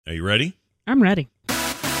Are you ready? I'm ready.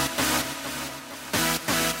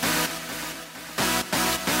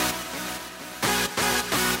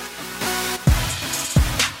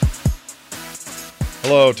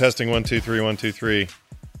 Hello, testing 1 2 3 1 2 3.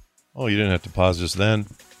 Oh, you didn't have to pause just then.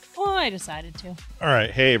 Well, I decided to. All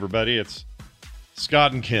right, hey everybody, it's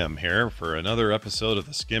Scott and Kim here for another episode of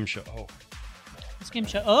the Skim Show. Oh, Skim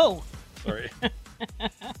Show. Oh, sorry, a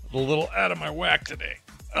little out of my whack today.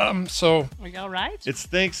 So are you all right? it's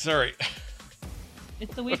It's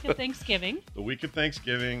the week of Thanksgiving. the week of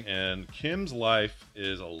Thanksgiving, and Kim's life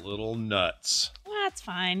is a little nuts. Well, that's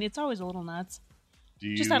fine. It's always a little nuts.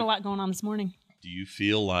 Do Just had a lot going on this morning. Do you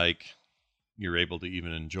feel like you're able to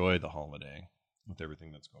even enjoy the holiday with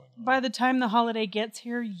everything that's going on? By the time the holiday gets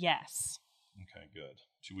here, yes. Okay, good.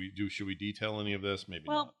 Should we detail any of this? Maybe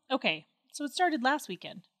Well, not. okay. So it started last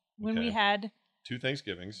weekend when we Okay. had Two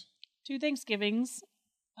Thanksgivings. two Thanksgivings,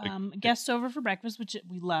 guests over for breakfast, which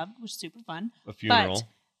we loved, which was super fun. A funeral. But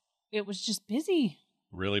it was just busy.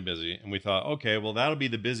 Really busy. And we thought, okay, well, that'll be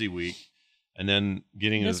the busy week. And then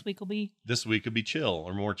This week will be, this week could be chill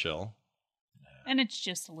or more chill. and it's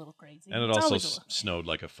just a little crazy. And it It's also always a little- snowed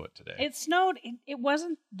like a foot today. It snowed. It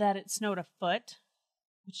wasn't that it snowed a foot,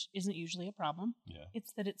 which isn't usually a problem. Yeah.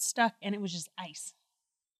 It's that it stuck and it was just ice.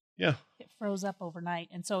 Yeah. It froze up overnight.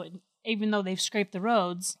 And so even though they've scraped the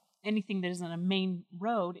roads, anything that isn't a main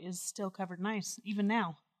road is still covered in ice, even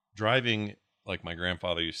now. Driving, like my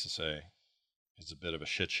grandfather used to say, is a bit of a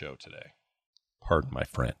shit show today. Pardon my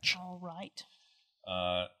French. All right.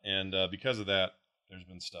 And because of that, there's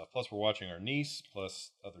been stuff. Plus, we're watching our niece,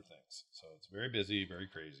 plus other things. So it's very busy, very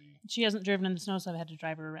crazy. She hasn't driven in the snow, so I've had to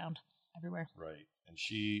drive her around everywhere. Right. And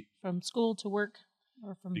she, From school to work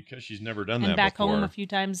or from because she's never done and that back before. home a few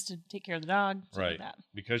times to take care of the dog. stuff Right. Like that.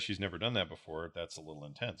 Because she's never done that before, that's a little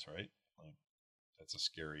intense, right? Like, that's a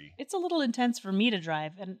scary. It's a little intense for me to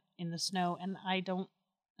drive and in the snow, and I've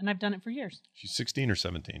done it for years. She's 16 or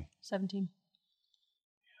 17. 17.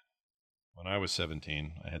 When I was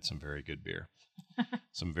 17, I had some very good beer.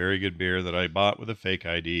 Some very good beer that I bought with a fake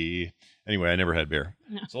ID. Anyway, I never had beer.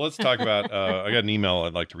 No. So let's talk about, I got an email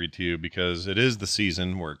I'd like to read to you because it is the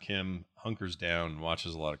season where Kim hunkers down and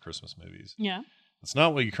watches a lot of Christmas movies. Yeah. It's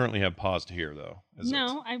not what you currently have paused here, though, is it?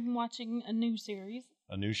 No, I'm watching a new series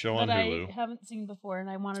A new show on that Hulu. I haven't seen before, and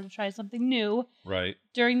I wanted to try something new Right,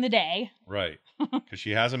 during the day. right. Because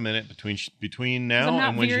she has a minute between 'Cause now I'm not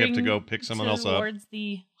and when you have to veering go pick someone else up. towards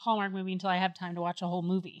the Hallmark movie until I have time to watch a whole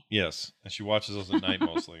movie. Yes, and she watches those at night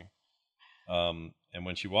mostly. And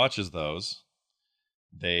when she watches those,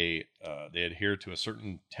 they adhere to a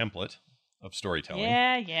certain template of storytelling.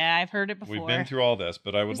 Yeah, I've heard it before. We've been through all this,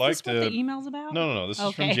 but I would Is like this to. what the email's about? No. This is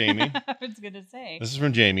Okay. from Jamie. I was gonna say. This is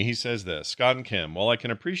from Jamie. He says this: Scott and Kim, while I can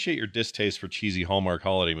appreciate your distaste for cheesy Hallmark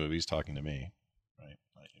holiday movies, talking to me, right?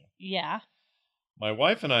 Not you. Yeah. My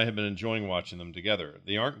wife and I have been enjoying watching them together.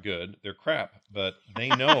 They aren't good; they're crap, but they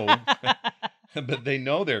know, but they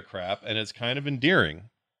know they're crap, and it's kind of endearing.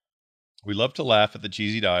 We love to laugh at the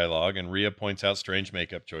cheesy dialogue, and Rhea points out strange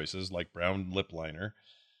makeup choices like brown lip liner.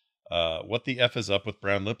 What the F is up with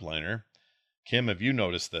brown lip liner? Kim, have you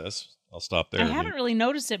noticed this? I'll stop there. I haven't really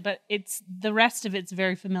noticed it, but it's the rest of it's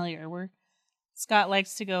very familiar. Where Scott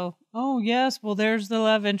likes to go, "Oh yes, well there's the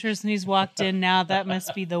love interest, and he's walked in now. That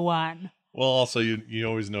must be the one." Well, also, you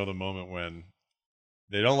always know the moment when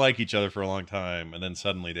they don't like each other for a long time, and then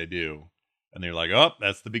suddenly they do. And they're like, oh,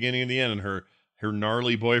 that's the beginning of the end. And her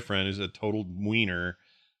gnarly boyfriend, who's a total wiener,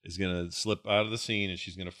 is going to slip out of the scene, and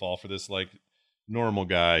she's going to fall for this, like, normal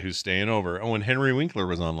guy who's staying over. Oh, and Henry Winkler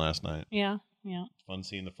was on last night. Yeah. Fun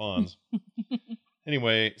seeing the Fonz.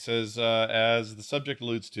 Anyway, it says, as the subject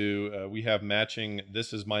alludes to, we have matching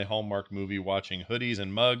This Is My Hallmark Movie watching hoodies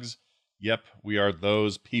and mugs. Yep, we are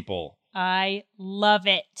those people. I love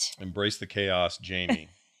it. Embrace the chaos, Jamie.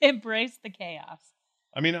 Embrace the chaos.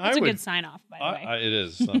 I mean, That's a good sign off, by the way. It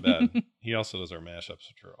is. It's not bad. He also does our mashups,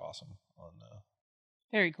 which are awesome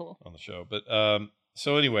Very cool. on the show. But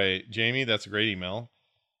so anyway, Jamie, that's a great email,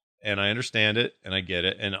 and I understand it, and I get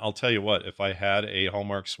it. And I'll tell you what, if I had a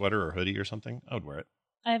Hallmark sweater or hoodie or something, I would wear it.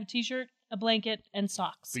 I have a t-shirt, a blanket, and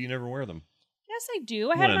socks. But you never wear them. Yes, I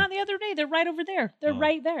do. I had them When? out the other day. They're right over there. They're Oh.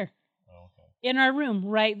 right there. Oh, okay. In our room,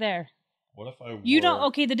 right there. What if I wore... You don't.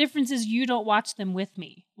 Okay, the difference is you don't watch them with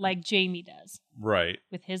me like Jamie does Right.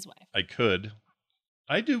 with his wife. I could.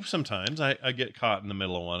 I do sometimes. I get caught in the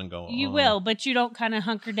middle of one and go, You oh. will, but you don't kind of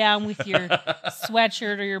hunker down with your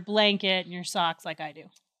sweatshirt or your blanket and your socks like I do.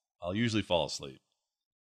 I'll usually fall asleep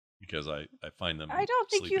because I find them I don't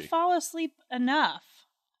think you sleepy. fall asleep enough.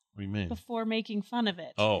 What do you mean? before making fun of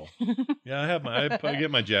it. Oh, yeah, I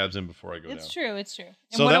get my jabs in before I go down. It's true. It's true. And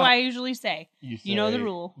So what do that- I usually say? You know the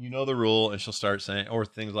rule. You know the rule, and she'll start saying, or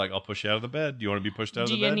things like, "I'll push you out of the bed. Do you want to be pushed out of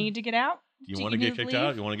Do the you bed? need to get out? Do you Do want you to get need to kicked leave?"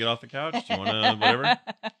 out? You want to get off the couch? Do you want to whatever?"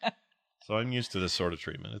 So I'm used to this sort of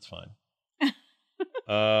treatment. It's fine.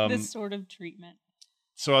 This sort of treatment.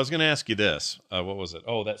 So I was going to ask you this. What was it?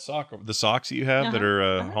 Oh, the socks that you have that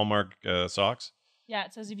are Hallmark socks. Yeah,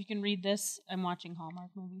 it says if you can read this, I'm watching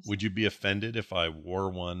Hallmark movies. Would you be offended if I wore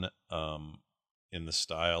one in the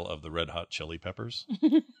style of the Red Hot Chili Peppers? Do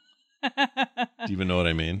you even know what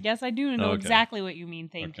I mean? Yes, I do know exactly what you mean.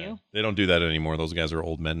 Thank you. They don't do that anymore. Those guys are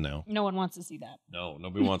old men now. No one wants to see that. No,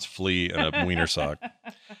 nobody wants Flea and a wiener sock.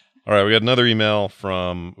 All right, we got another email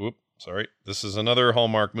from. This is another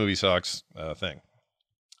Hallmark movie socks thing.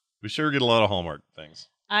 We sure get a lot of Hallmark things.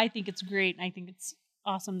 I think it's great. I think it's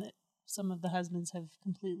awesome that some of the husbands have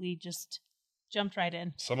completely just jumped right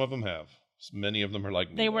in. Some of them have. Many of them are like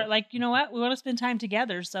me. They were like, you know what? We want to spend time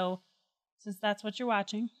together. So since that's what you're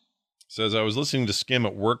watching. Says, I was listening to Skim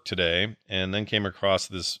at work today and then came across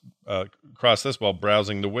this while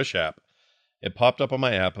browsing the Wish app. It popped up on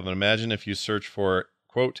my app, and imagine if you search for,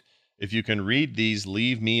 quote, "If you can read these,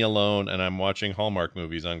 leave me alone and I'm watching Hallmark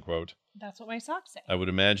movies," unquote. That's what my socks say. I would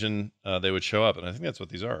imagine they would show up, and I think that's what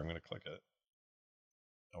these are. I'm going to click it.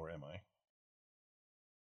 Oh, where am I?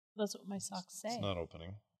 That's what my socks say. It's not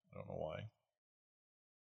opening. I don't know why.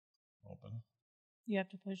 Open. You have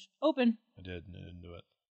to push open. I did, and it didn't do it.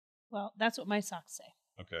 Well, that's what my socks say.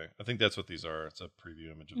 Okay. I think that's what these are. It's a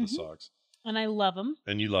preview image of the socks. And I love them.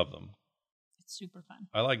 And you love them. It's super fun.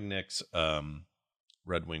 I like Nick's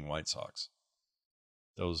Red Wing white socks.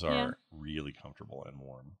 Those are really comfortable and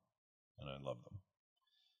warm, and I love them.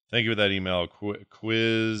 Thank you for that email.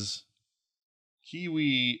 Quiz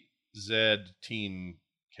Kiwi Z Team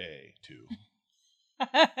K2.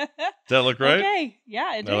 Does that look right? Okay.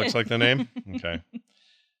 Yeah, it That looks like the name? Okay.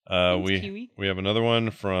 Kiwi. We have another one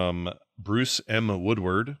from Bruce M.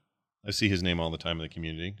 Woodward. I see his name all the time in the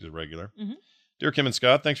community. He's a regular. Mm-hmm. Dear Kim and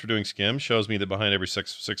Scott, thanks for doing Skim. Shows me that behind every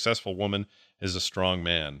successful woman is a strong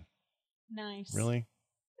man. Nice. Really?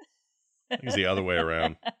 I think it's the other way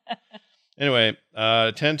around. Anyway,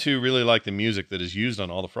 I tend to really like the music that is used on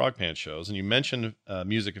all the Frog Pants shows, and you mentioned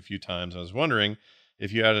music a few times. I was wondering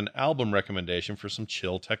if you had an album recommendation for some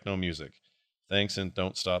chill techno music. Thanks, and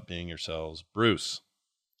don't stop being yourselves. Bruce.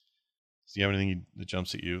 Do you have anything that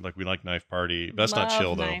jumps at you? Like, we like Knife Party. But that's not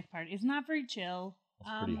chill, though. Knife Party. It's not very chill. It's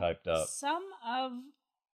pretty hyped up. Some of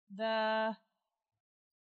the...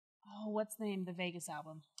 Oh, what's the name? The Vegas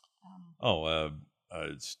album.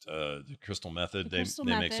 It's the Crystal Method. The Crystal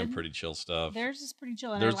they make Method. some pretty chill stuff. Theirs is pretty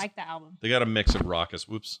chill, and I like the album. They got a mix of raucous.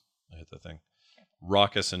 Whoops, I hit the thing.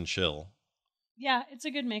 Raucous and chill. Yeah, it's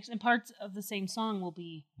a good mix, and parts of the same song will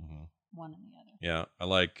be one and the other. Yeah, I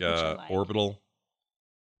like Orbital.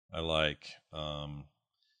 I like,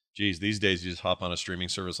 these days you just hop on a streaming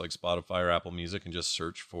service like Spotify or Apple Music and just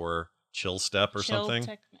search for Chill Step or something.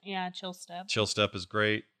 Chill Step. Chill Step is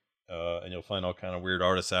great. And you'll find all kind of weird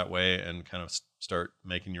artists that way and kind of start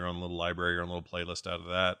making your own little library, your own little playlist out of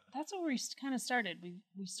that. That's where we kind of started.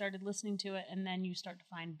 We started listening to it, and then you start to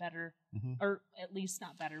find better, or at least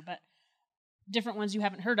not better, but different ones you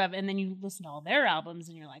haven't heard of, and then you listen to all their albums,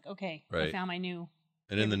 and you're like, okay, I found my new.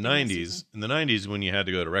 And in the 90s, when you had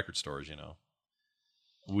to go to record stores,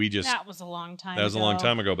 that was a long time. That was a long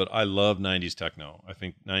time ago, but I love 90s techno. I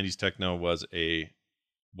think 90s techno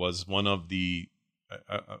was one of the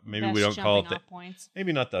maybe best we don't call it points.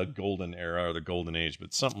 Maybe not the golden era or the golden age,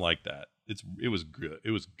 but something like that. It was good.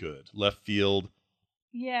 It was good. Left Field.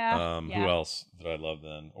 Yeah. Who else did I love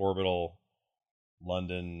then? Orbital,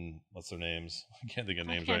 London. What's their names? I can't think of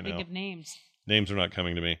names right now. I can't think of names. Names are not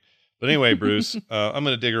coming to me. But anyway, Bruce, I'm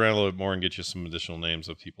going to dig around a little bit more and get you some additional names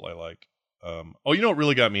of people I like. You know what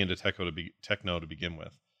really got me into techno to begin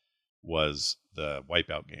with was the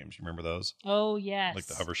Wipeout games. You remember those? Oh, yes. Like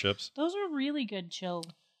the hover ships? Those were really good chill.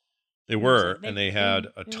 They were, and they had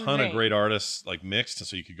a ton of great artists like mixed,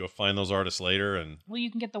 so you could go find those artists later. And well, you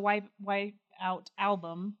can get the Wipeout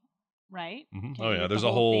album, right? Mm-hmm. Oh, yeah. There's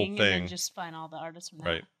a whole thing. And then just find all the artists from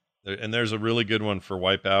that. Right. And there's a really good one for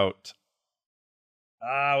Wipeout.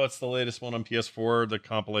 What's the latest one on PS4? The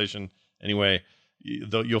compilation. Anyway,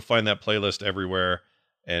 you'll find that playlist everywhere,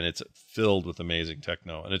 and it's filled with amazing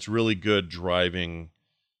techno, and it's really good driving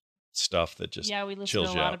stuff that just we listen to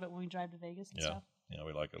a lot of it when we drive to Vegas and stuff. Yeah,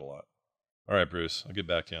 we like it a lot. All right, Bruce, I'll get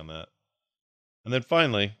back to you on that. And then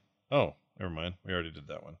finally, never mind, we already did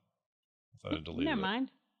that one. I thought I deleted it. Never mind.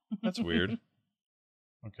 That's weird.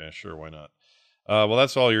 Okay, sure, why not? Well,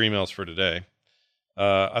 that's all your emails for today.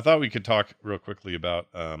 I thought we could talk real quickly about,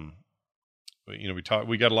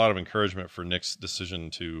 we got a lot of encouragement for Nick's decision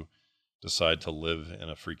to decide to live in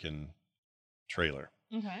a freaking trailer.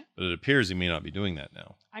 Okay. But it appears he may not be doing that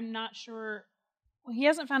now. I'm not sure. Well, he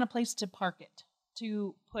hasn't found a place to park it,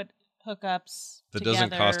 to put hookups that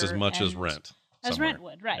doesn't cost as much as rent. As rent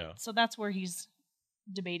would, right. Yeah. So that's where he's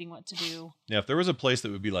debating what to do. Yeah, if there was a place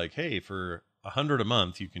that would be like, hey, for $100 a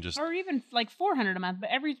month, you can just... Or even like $400 a month, but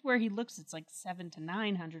everywhere he looks, it's like $700 to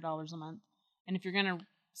 $900 a month. And if you're going to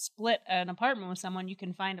split an apartment with someone, you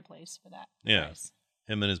can find a place for that price.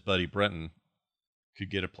 Him and his buddy Brenton could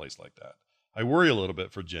get a place like that. I worry a little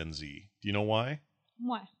bit for Gen Z. Do you know why?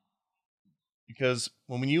 Why? Because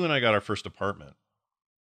when you and I got our first apartment,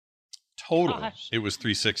 it was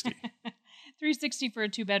 $360. $360 for a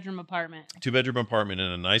 2-bedroom apartment. 2-bedroom apartment in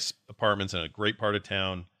a nice apartments in a great part of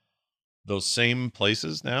town. Those same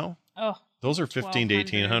places now, those are $1,500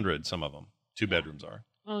 to $1,800. Some of them, 2 bedrooms are.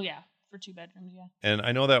 Oh yeah, for 2 bedrooms, yeah. And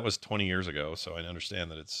I know that was 20 years ago, so I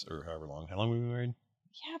understand that it's or however long. How long have we been married?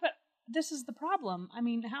 Yeah, but this is the problem. I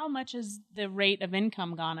mean, how much has the rate of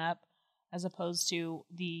income gone up as opposed to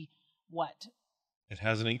the what? It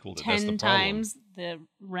hasn't equaled it. 10 that's the times the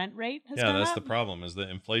rent rate has gone that's up? the problem, is that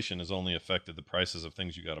inflation has only affected the prices of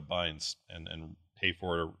things you got to buy and pay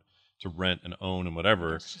for it, or to rent and own and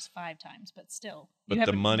whatever. It's just 5 times, but still. But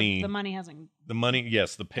the money hasn't. The money,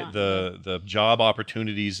 yes, the job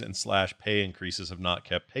opportunities and / pay increases have not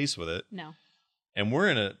kept pace with it. No. And we're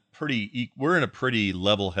in a pretty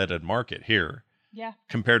level-headed market here. Yeah.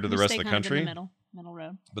 Compared to the rest of the country. In the middle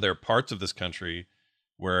road. But there are parts of this country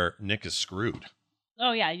where Nick is screwed.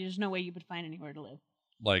 Oh yeah, there's no way you would find anywhere to live.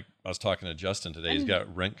 Like I was talking to Justin today, he's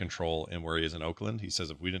got rent control in where he is in Oakland. He says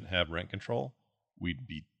if we didn't have rent control, we'd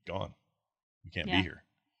be gone. We can't be here.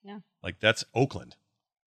 Yeah. Like that's Oakland.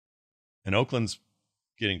 And Oakland's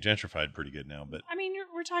getting gentrified pretty good now, but I mean,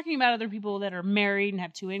 we're talking about other people that are married and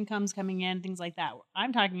have 2 incomes coming in, things like that.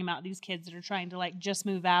 I'm talking about these kids that are trying to like just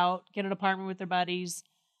move out, get an apartment with their buddies,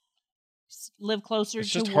 live closer to work.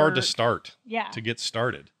 It's just hard to start. Yeah. To get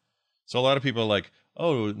started. So a lot of people are like,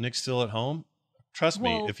 "Oh, Nick's still at home?" Trust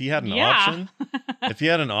me, if he had an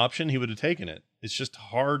option, he would have taken it. It's just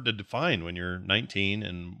hard to define when you're 19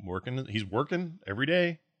 and working. He's working every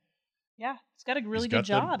day. Yeah, he's got a really good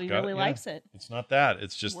job. He really likes it. It's not that.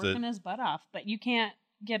 It's just working his butt off. But you can't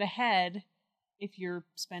get ahead if you're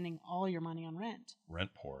spending all your money on rent. Rent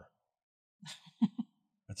poor.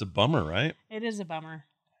 That's a bummer, right? It is a bummer.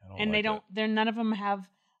 And none of them have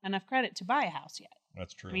enough credit to buy a house yet.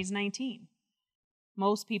 That's true. I mean, he's 19.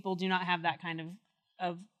 Most people do not have that kind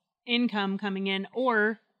of income coming in,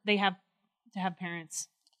 or they have to have parents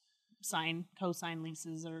co-sign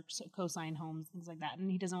leases or co-sign homes, things like that. And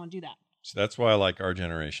he doesn't want to do that. So that's why I like our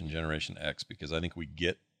generation, Generation X, because I think we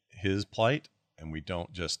get his plight and we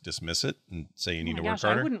don't just dismiss it and say you need to work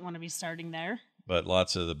harder. I wouldn't want to be starting there. But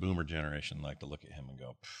lots of the boomer generation like to look at him and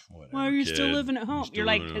go, whatever. Why are you still living at home? You're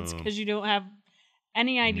like, it's because you don't have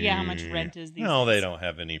any idea how much rent is these days. They don't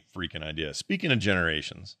have any freaking idea. Speaking of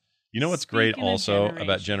generations, you know what's great also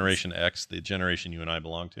about Generation X, the generation you and I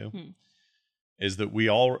belong to, is that we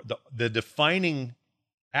all, the defining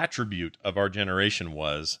attribute of our generation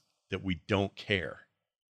was that we don't care.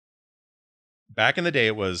 Back in the day,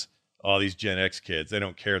 it was, these Gen X kids, they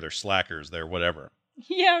don't care. They're slackers. They're whatever.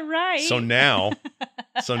 Yeah, right. So now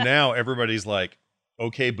everybody's like,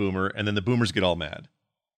 okay, boomer. And then the boomers get all mad.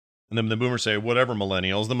 And then the boomers say, whatever,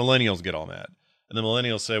 millennials. The millennials get all mad. And the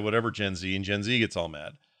millennials say, whatever, Gen Z. And Gen Z gets all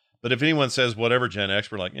mad. But if anyone says, whatever, Gen X,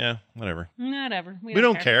 we're like, yeah, whatever. Whatever. We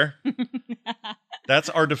don't care. That's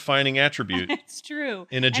our defining attribute. It's true.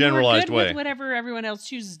 In a generalized way. With whatever everyone else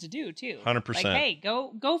chooses to do, too. 100%. Like, hey,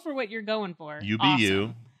 go for what you're going for. You be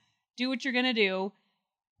you. Do what you're going to do.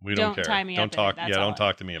 We don't care. Tie me don't talk. Don't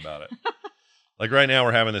talk to me about it. Like right now,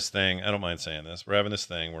 we're having this thing. I don't mind saying this. We're having this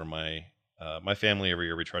thing where my family every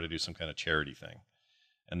year we try to do some kind of charity thing,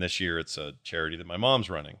 and this year it's a charity that my mom's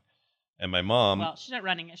running, and my mom. Well, she's not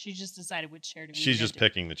running it. She just decided which charity. She's just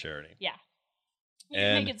picking the charity. Yeah. You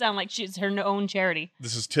make it sound like she's her own charity.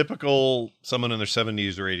 This is typical someone in their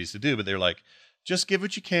 70s or 80s to do, but they're like, just give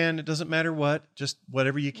what you can. It doesn't matter what. Just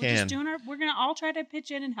whatever you can. We're going to all try to pitch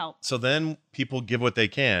in and help. So then people give what they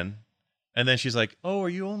can. And then she's like, oh, are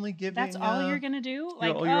you only giving? That's all you're going to do?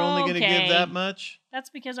 Like, you're only going to give that much? That's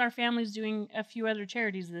because our family's doing a few other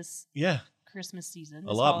charities this Christmas season.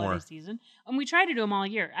 A lot more. Season. And we try to do them all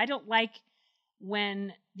year. I don't like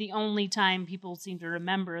when the only time people seem to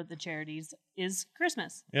remember the charities is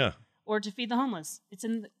Christmas. Yeah. Or to feed the homeless. It's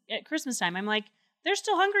at Christmas time. I'm like, they're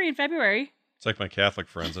still hungry in February. It's like my Catholic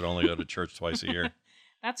friends that only go to church twice a year.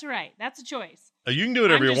 That's right. That's a choice. You can do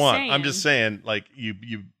whatever you want. Saying. I'm just saying, like you,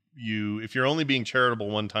 if you're only being charitable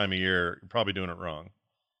one time a year, you're probably doing it wrong.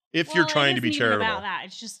 If you're trying to be charitable, about that,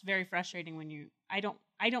 it's just very frustrating when I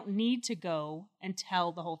don't need to go and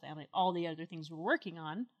tell the whole family all the other things we're working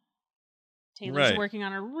on. Taylor's working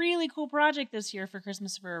on a really cool project this year for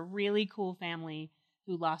Christmas for a really cool family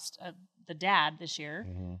who lost the dad this year.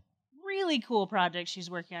 Mm-hmm. Really cool project she's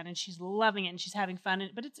working on, and she's loving it, and she's having fun.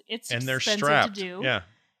 But it's and they're expensive strapped. to do. Yeah,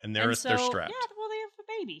 and they're strapped. Yeah, well, they have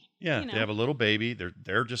a baby. Yeah, they have a little baby.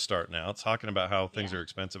 They're just starting out, talking about how things are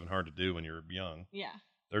expensive and hard to do when you're young. Yeah,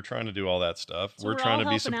 they're trying to do all that stuff. So we're trying to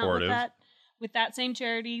be supportive. With that same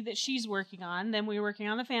charity that she's working on, then we're working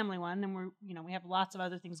on the family one, then we have lots of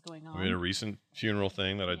other things going on. We had a recent funeral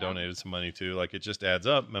thing that I donated some money to. Like, it just adds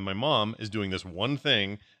up. And my mom is doing this one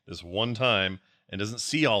thing, this one time, and doesn't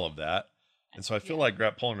see all of that. And so I feel like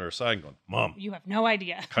pulling her aside and going, Mom, you have no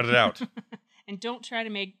idea. Cut it out. And don't try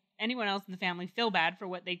to make anyone else in the family feel bad for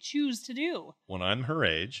what they choose to do. When I'm her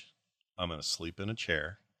age, I'm going to sleep in a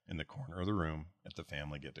chair in the corner of the room at the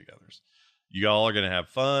family get-togethers. You all are going to have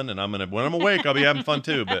fun, and when I'm awake, I'll be having fun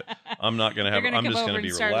too, but I'm not going to have, I'm just going to be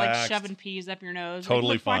start, relaxed. Like, shoving peas up your nose.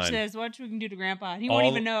 Totally like, fine. Watch this. Watch what we can do to Grandpa. He won't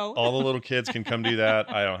even know. All the little kids can come do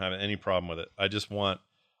that. I don't have any problem with it.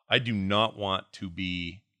 I do not want to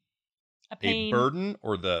be a burden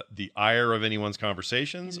or the ire of anyone's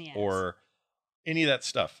conversations or any of that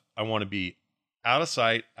stuff. I want to be out of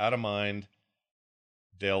sight, out of mind.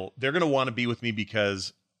 They're going to want to be with me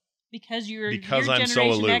because I'm so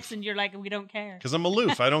aloof. X and you're like, we don't care. Because I'm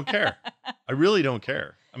aloof. I don't care. I really don't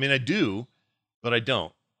care. I mean, I do, but I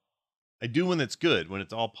don't. I do when it's good, when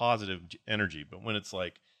it's all positive energy. But when it's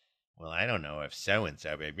like, well, I don't know if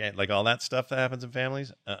so-and-so, like all that stuff that happens in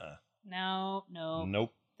families, No.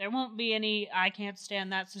 Nope. There won't be any, I can't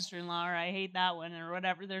stand that sister-in-law, or I hate that one, or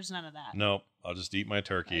whatever. There's none of that. Nope. I'll just eat my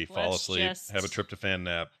turkey, fall asleep, have a tryptophan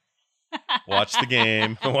nap, watch the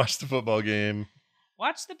game, watch the football game.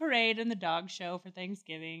 Watch the parade and the dog show for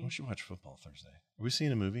Thanksgiving. We should watch football Thursday. Are we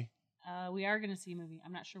seeing a movie? We are going to see a movie.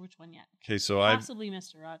 I'm not sure which one yet. Okay, so possibly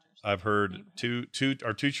Mr. Rogers. I've heard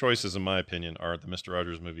our two choices, in my opinion, are the Mr.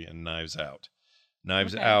 Rogers movie and Knives Out.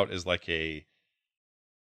 Knives Out is like a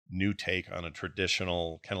new take on a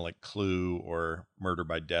traditional kind of like Clue or Murder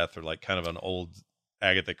by Death, or like kind of an old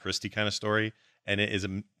Agatha Christie kind of story. And it is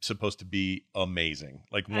supposed to be amazing,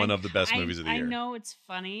 like one of the best movies of the year. I know it's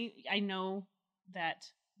funny. I know that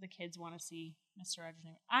the kids want to see Mr. Rogers.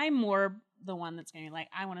 I'm more the one that's going to be like,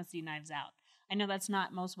 I want to see Knives Out. I know that's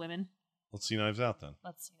not most women. Let's see Knives Out then.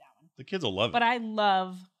 Let's see that one. The kids will love it. But I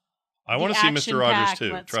want to see Mr. Rogers too.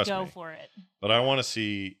 Trust me. Let's go for it. But I want to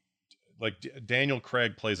see, like, Daniel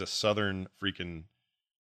Craig plays a southern freaking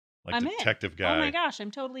detective guy. Oh my gosh,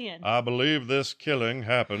 I'm totally in. I believe this killing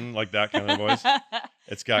happened, like that kind of voice.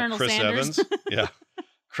 It's got Colonel Chris Sanders. Evans. Yeah,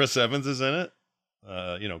 Chris Evans is in it.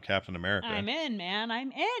 Captain America. I'm in, man.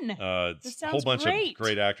 I'm in. It's a whole bunch of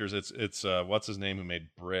great actors. It's what's his name who made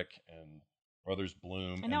Brick and Brothers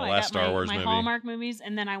Bloom and the last Star Wars movie. Hallmark movies,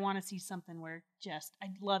 and then I want to see something where I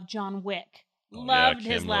love John Wick. Loved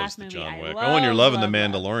his last movie. John Wick. And you're loving The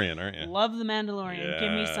Mandalorian, aren't you? Love The Mandalorian. Yeah.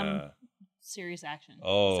 Give me some serious action.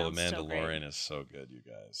 Oh, The Mandalorian is so good, you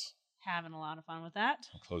guys. Having a lot of fun with that.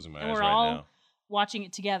 I'm closing my eyes right now. We're all watching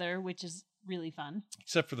it together, which is really fun.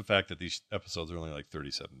 Except for the fact that these episodes are only like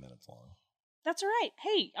 37 minutes long. That's all right.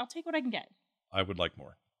 Hey, I'll take what I can get. I would like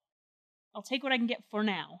more. I'll take what I can get for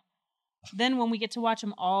now. Then when we get to watch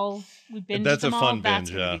them all, we binge that's them a fun all,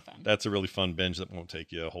 binge, that's yeah. That's a really fun binge that won't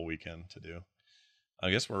take you a whole weekend to do. I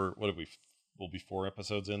guess we'll be 4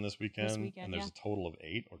 episodes in this weekend and there's a total of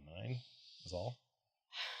 8 or 9 is all.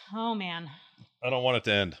 Oh man. I don't want it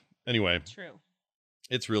to end. Anyway. True.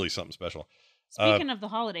 It's really something special. Speaking of the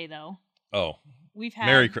holiday though. Oh. We've had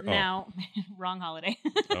wrong holiday.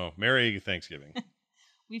 Merry Thanksgiving.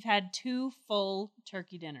 We've had 2 full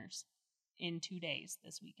turkey dinners in 2 days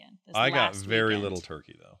this weekend. I got very little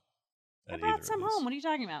turkey though. I brought some home. What are you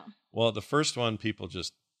talking about? Well, the first one, people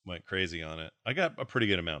just went crazy on it. I got a pretty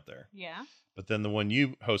good amount there. Yeah. But then the one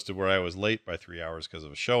you hosted where I was late by 3 hours because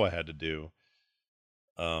of a show I had to do,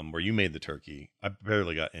 where you made the turkey, I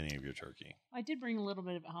barely got any of your turkey. I did bring a little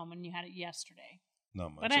bit of it home and you had it yesterday.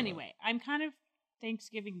 Not much. But anyway, I'm kind of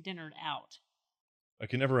Thanksgiving dinnered out. I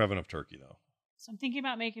can never have enough turkey though. So I'm thinking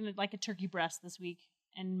about making it like a turkey breast this week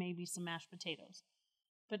and maybe some mashed potatoes,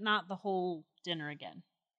 but not the whole dinner again.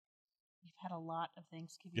 You've had a lot of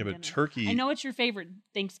Thanksgiving dinner. Yeah, but turkey... I know it's your favorite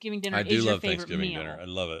Thanksgiving dinner. I do love Thanksgiving dinner. I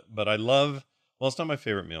love it. But well, it's not my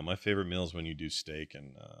favorite meal. My favorite meal is when you do steak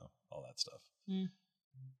and all that stuff. Mm.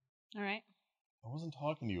 All right. I wasn't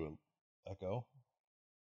talking to you, Echo.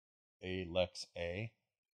 Alexa.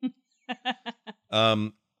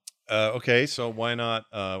 Okay, so why not?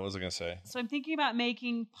 What was I gonna say? So I'm thinking about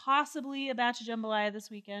making possibly a batch of jambalaya this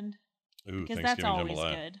weekend. Ooh, because Thanksgiving that's always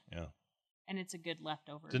jambalaya. good. Yeah. And it's a good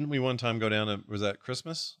leftover. Didn't we one time go down to, was that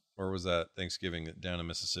Christmas or was that Thanksgiving down in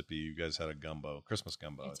Mississippi? You guys had a gumbo, Christmas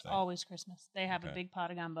gumbo. It's I think. always Christmas. They have a big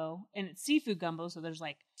pot of gumbo, and it's seafood gumbo. So there's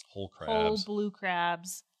like whole blue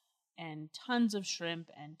crabs, and tons of shrimp,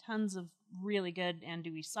 and tons of really good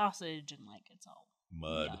andouille sausage, and like it's all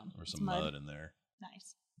mud yum. or some mud in there.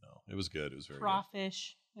 Nice. No, it was good. It was very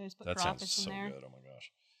crawfish. They always put that crawfish sounds so in there. good. Oh my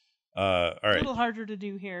gosh. All right. A little harder to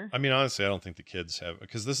do here. I mean, honestly, I don't think the kids have,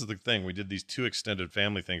 because this is the thing. We did these 2 extended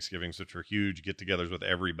family Thanksgivings, which were huge get-togethers with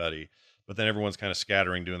everybody, but then everyone's kind of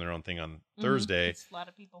scattering, doing their own thing on Thursday. It's a lot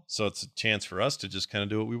of people. So it's a chance for us to just kind of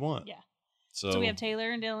do what we want. Yeah. So we have Taylor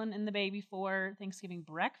and Dylan and the baby for Thanksgiving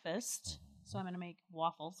breakfast. So I'm going to make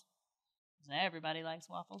waffles. Everybody likes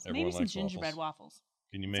waffles. Maybe some gingerbread waffles.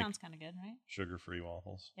 Can you make? Sounds kind of good, right? Sugar-free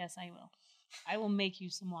waffles. Yes, I will. I will make you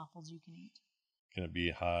some waffles you can eat. Can it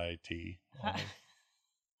be high tea?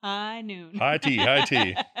 High noon. High tea.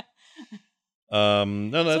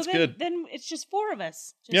 No, that's good. Then it's just 4 of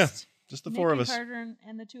us. Just the Nick 4 of us. Carter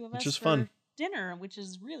and the 2 of us. Which is for fun. Dinner, which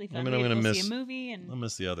is really fun. I mean, I'm going to miss see a movie, and I'll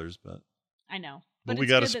miss the others, but I know. But we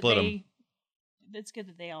got to split them. It's good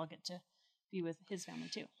that they all get to be with his family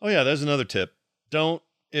too. Oh yeah, there's another tip. Don't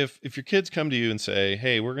if your kids come to you and say,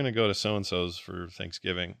 "Hey, we're going to go to so and so's for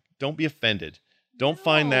Thanksgiving," don't be offended. Don't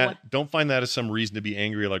find that as some reason to be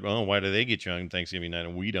angry, like, "Oh, why do they get you on Thanksgiving night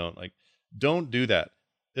and we don't?" Like, don't do that.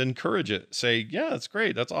 Encourage it. Say, "Yeah, that's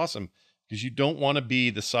great. That's awesome." Because you don't want to be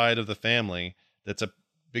the side of the family that's a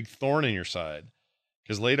big thorn in your side.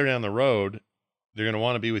 Because later down the road, they're going to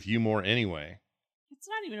want to be with you more anyway. It's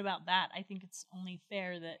not even about that. I think it's only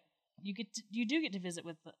fair that you do get to visit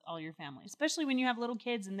with all your family, especially when you have little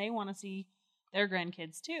kids and they want to see their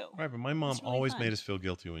grandkids too. Right, but my mom really always made us feel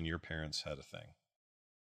guilty when your parents had a thing.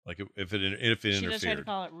 Like if it interfered. She does try to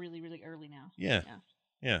call it really, really early now. Yeah.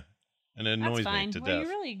 And it annoys me to death. You're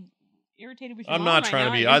really irritated with your I'm mom not trying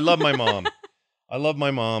to be. I love my mom. I love my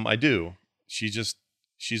mom. I do. She's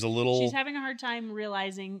a little. She's having a hard time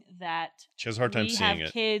realizing that she has a hard time seeing it. We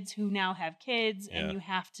have kids who now have kids, and you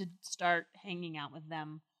have to start hanging out with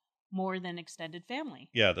them more than extended family.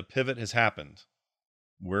 Yeah, the pivot has happened.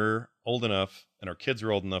 We're old enough, and our kids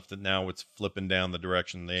are old enough that now it's flipping down the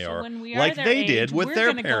direction they are, when we like they did with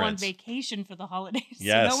their parents. We're going to go on vacation for the holidays,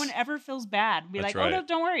 yes. So no one ever feels bad. Be like, right. Oh no,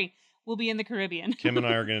 don't worry, we'll be in the Caribbean. Kim and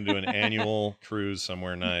I are going to do an annual cruise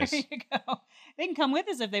somewhere nice. There you go. They can come with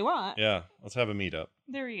us if they want. Yeah, let's have a meetup.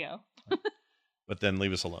 There you go. But then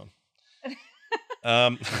leave us alone.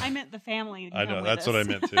 I meant the family. I know, that's what I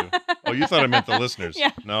meant too. Oh, you thought I meant the listeners.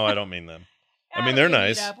 Yeah. No, I don't mean them. I mean, they're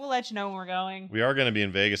nice. We'll let you know when we're going. We are going to be in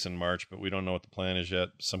Vegas in March, but we don't know what the plan is yet.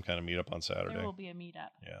 Some kind of meetup on Saturday. There will be a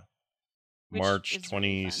meetup. Yeah. March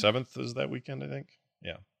 27th is that weekend, I think.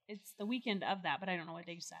 Yeah. It's the weekend of that, but I don't know what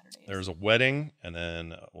day Saturday is. There's a wedding, and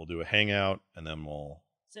then we'll do a hangout, and then we'll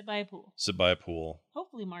sit by a pool.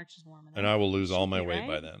 Hopefully March is warm enough. And I will lose all my weight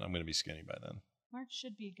by then. I'm going to be skinny by then. March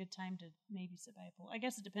should be a good time to maybe sit by a pool. I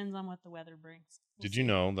guess it depends on what the weather brings. Did you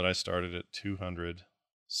know that I started at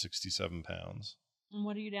 267 pounds? And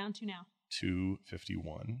what are you down to now?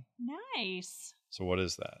 251. Nice. So what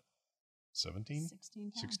is that? 17?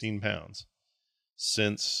 16 pounds. 16 pounds.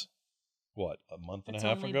 Since, what, a month and a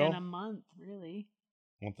half ago? It's only been a month, really.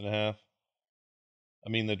 Month and a half? I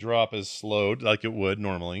mean, the drop is slowed like it would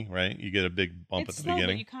normally, right? You get a big bump at the beginning.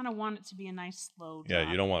 But you kind of want it to be a nice slow drop.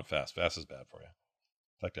 Yeah, you don't want fast. Fast is bad for you.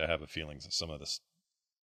 In fact, I have a feeling that some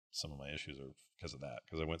of my issues are because of that,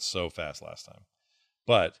 because I went so fast last time.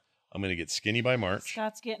 But I'm going to get skinny by March.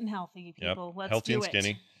 Scott's getting healthy, people. Yep. Let's healthy do and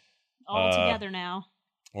skinny. All together now.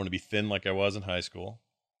 I want to be thin like I was in high school.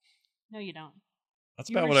 No, you don't.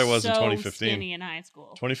 That's about what I was in 2015. Skinny in high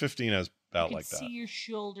school. 2015, I was about like that. See your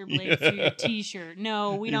shoulder blades through your t-shirt.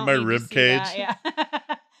 No, we don't. My need rib to see cage. That.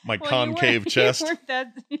 Yeah. My concave chest.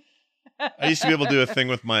 I used to be able to do a thing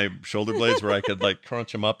with my shoulder blades where I could like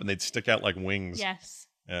crunch them up and they'd stick out like wings. Yes.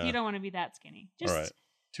 Yeah. You don't want to be that skinny. Just, all right.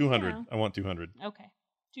 200. You know. I want 200. Okay.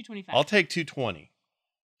 225. I'll take 220.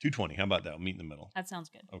 220. How about that? We'll meet in the middle. That sounds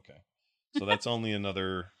good. Okay. So that's only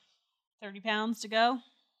another 30 pounds to go.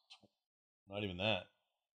 Not even that.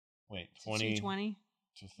 Wait, 20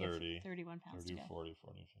 to 30. 31 pounds 30, to go. 40,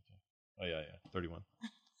 40, 50. Oh, yeah. 31.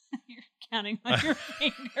 You're counting on your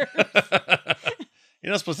fingers.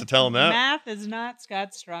 You're not supposed to tell them that. Math is not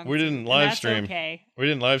Scott's strong. We didn't live stream. Okay. We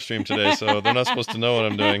didn't live stream today, so they're not supposed to know what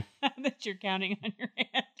I'm doing. That you're counting on your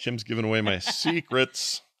hand. Kim's giving away my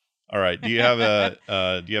secrets. All right. Do you have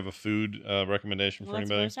a food recommendation for anybody?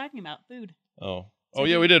 That's what I was talking about. Food. Oh, Oh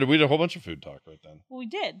yeah, we did. We did a whole bunch of food talk right then. Well, we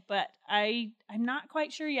did, but I'm not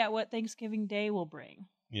quite sure yet what Thanksgiving Day will bring.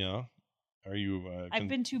 Yeah. Are you? I've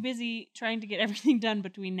been too busy trying to get everything done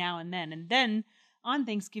between now and then on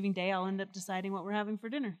Thanksgiving Day, I'll end up deciding what we're having for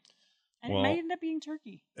dinner, and it might end up being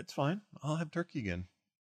turkey. It's fine. I'll have turkey again.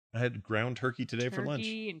 I had ground turkey today for lunch.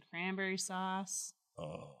 Turkey and cranberry sauce.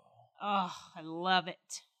 Oh, I love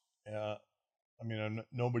it. Yeah, I mean,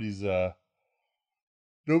 nobody's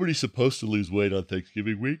supposed to lose weight on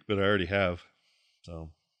Thanksgiving week, but I already have. So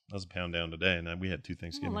I was a pound down today, and we had 2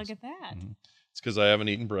 Thanksgivings. Oh, look at that. Mm-hmm. It's because I haven't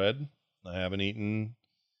eaten bread. I haven't eaten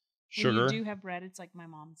sugar. When you do have bread, it's like my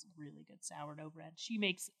mom's really good sourdough bread. She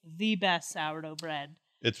makes the best sourdough bread.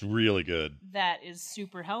 It's really good. That is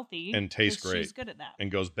super healthy. And tastes great. She's good at that.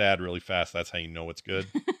 And goes bad really fast. That's how you know it's good.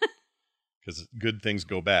 Because good things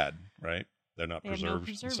go bad, right? They're not preserved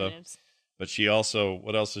and stuff. But she also,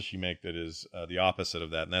 what else does she make that is the opposite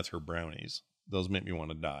of that? And that's her brownies. Those make me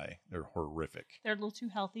want to die. They're horrific. They're a little too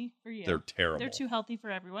healthy for you. They're terrible. They're too healthy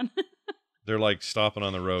for everyone. They're like stopping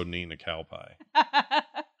on the road and eating a cow pie.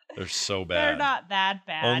 They're so bad. They're not that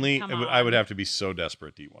bad. I would have to be so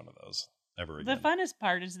desperate to eat one of those ever again. The funnest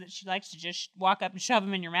part is that she likes to just walk up and shove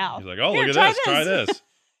them in your mouth. She's like, oh, look at this. Try this.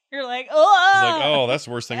 You're like, oh. She's like, oh, that's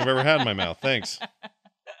the worst thing I've ever had in my mouth. Thanks.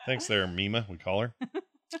 Thanks there, Mima, we call her.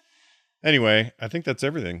 Anyway, I think that's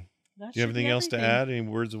everything. Do you have anything else to add? Any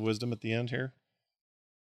words of wisdom at the end here?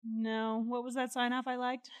 No. What was that sign off I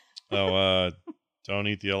liked? Oh, don't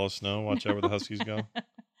eat the yellow snow. Watch out where the huskies go.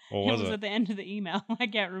 What was it? It was at the end of the email. I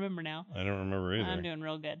can't remember now. I don't remember either. I'm doing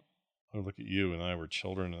real good. Oh, look at you and I were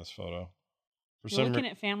children in this photo. You're looking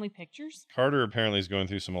at family pictures? Carter apparently is going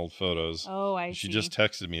through some old photos. Oh, I see. She just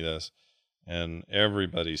texted me this. And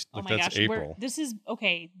everybody's... Oh look, my that's gosh. April.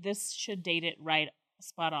 This should date it right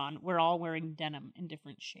spot on. We're all wearing denim in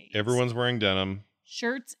different shades. Everyone's wearing denim.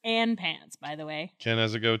 Shirts and pants, by the way. Ken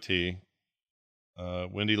has a goatee.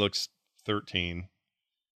 Wendy looks 13.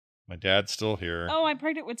 My dad's still here. Oh, I'm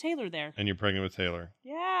pregnant with Taylor there. And you're pregnant with Taylor.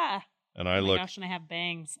 Yeah. And I look... gosh, and I have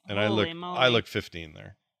bangs. And Holy moly. I look 15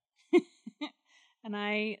 there. And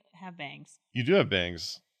I have bangs. You do have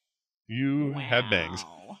bangs. You have bangs.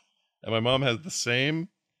 And my mom has the same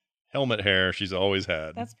helmet hair she's always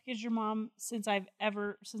had. That's because your mom, since I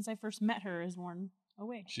first met her, has worn a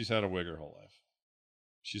wig. She's had a wig her whole life.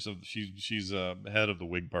 She's head of the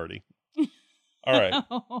wig party. All right.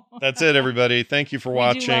 That's it, everybody. Thank you for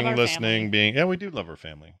watching, listening, we do love our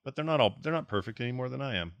family. But they're not perfect any more than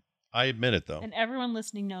I am. I admit it, though. And everyone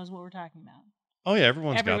listening knows what we're talking about. Oh, yeah,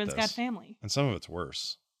 everyone's got family. And some of it's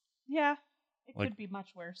worse. Yeah, it could be much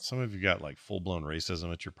worse. Some of you got, like, full-blown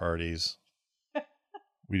racism at your parties.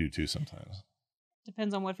 We do, too, sometimes.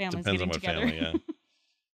 Depends on what family's getting together. Depends on what family,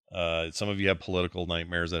 yeah. Some of you have political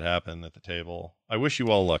nightmares that happen at the table. I wish you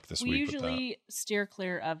all luck this week. We usually steer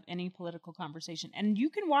clear of any political conversation. And you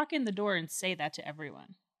can walk in the door and say that to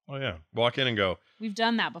everyone. Oh, yeah. Walk in and go. We've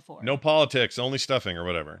done that before. No politics, only stuffing or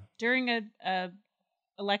whatever. During a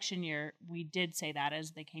election year, we did say that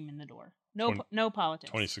as they came in the door. No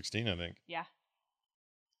politics. 2016, I think. Yeah.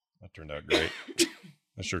 That turned out great.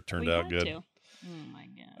 That sure turned out good. Oh my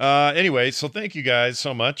god. Anyway, so thank you guys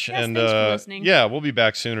so much. Yes, and thanks for listening. Yeah, we'll be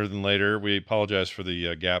back sooner than later. We apologize for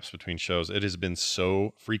the gaps between shows. It has been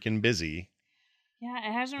so freaking busy. Yeah,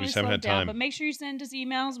 it hasn't really slowed down. But make sure you send us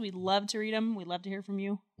emails. We'd love to read them. We'd love to hear from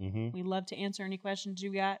you. Mm-hmm. We'd love to answer any questions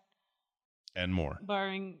you got. And more.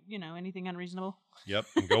 Barring, anything unreasonable. Yep.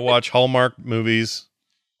 And go watch Hallmark movies.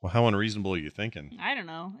 Well, how unreasonable are you thinking? I don't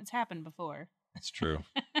know. It's happened before. That's true.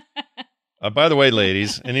 By the way,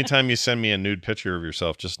 ladies, anytime you send me a nude picture of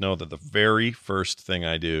yourself, just know that the very first thing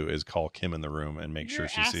I do is call Kim in the room and make sure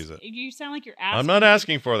she sees it. You sound like you're asking. I'm not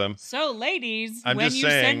asking for them. So, ladies, when you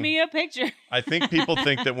send me a picture. I think people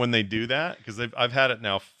think that when they do that, because I've had it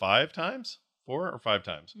now 4 or 5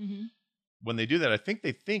 times. Mm-hmm. When they do that, I think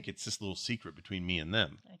they think it's this little secret between me and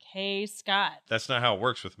them. Like, hey, Scott. That's not how it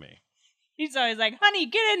works with me. He's always like, honey,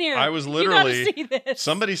 get in here. I was literally, you gotta see this.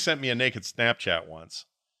 Somebody sent me a naked Snapchat once,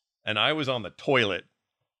 and I was on the toilet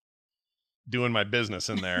doing my business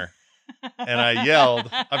in there, and I yelled.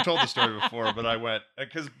 I've told the story before, but I went,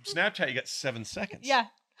 because Snapchat, you got 7 seconds. Yeah.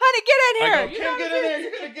 Honey, get in here. I go, Kim, get in there.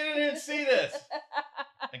 You're going to get in here and see this.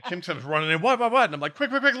 And Kim comes running in. What? And I'm like, quick,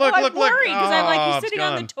 look. I'm worried because I'm like, he's sitting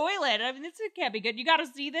on the toilet. I mean, this can't be good. You got to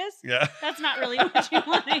see this? Yeah. That's not really what you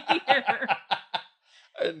want to hear.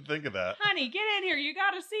 I didn't think of that. Honey, get in here. You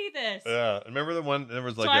got to see this. Yeah. Remember the one, there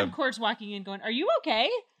was like I'm, of course, walking in going, are you okay?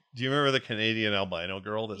 Do you remember the Canadian albino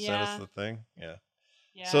girl that sent us the thing? Yeah.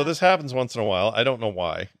 So this happens once in a while. I don't know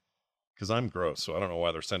why. Because I'm gross, so I don't know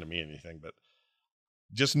why they're sending me anything. But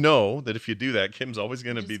just know that if you do that, Kim's always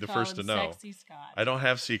going to be the first to know. Sexy Scott. I don't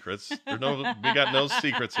have secrets. We got no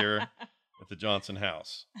secrets here at the Johnson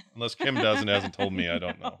house. Unless Kim does and hasn't told me, I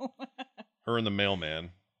don't know. Her and the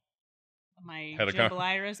mailman. My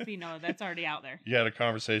jambalaya recipe? No, that's already out there. You had a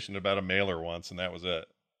conversation about a mailer once, and that was it.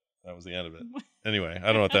 That was the end of it. Anyway, I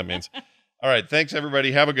don't know what that means. All right. Thanks,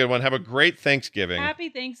 everybody. Have a good one. Have a great Thanksgiving. Happy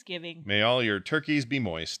Thanksgiving. May all your turkeys be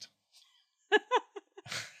moist.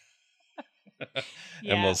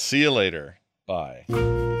 And we'll see you later. Bye.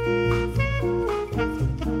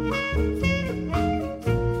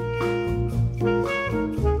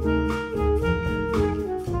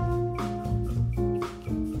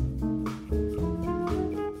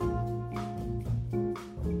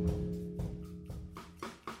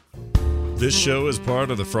 This show is part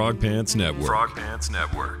of the Frog Pants Network. Frog Pants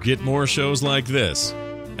Network. Get more shows like this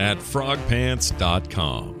at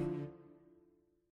frogpants.com.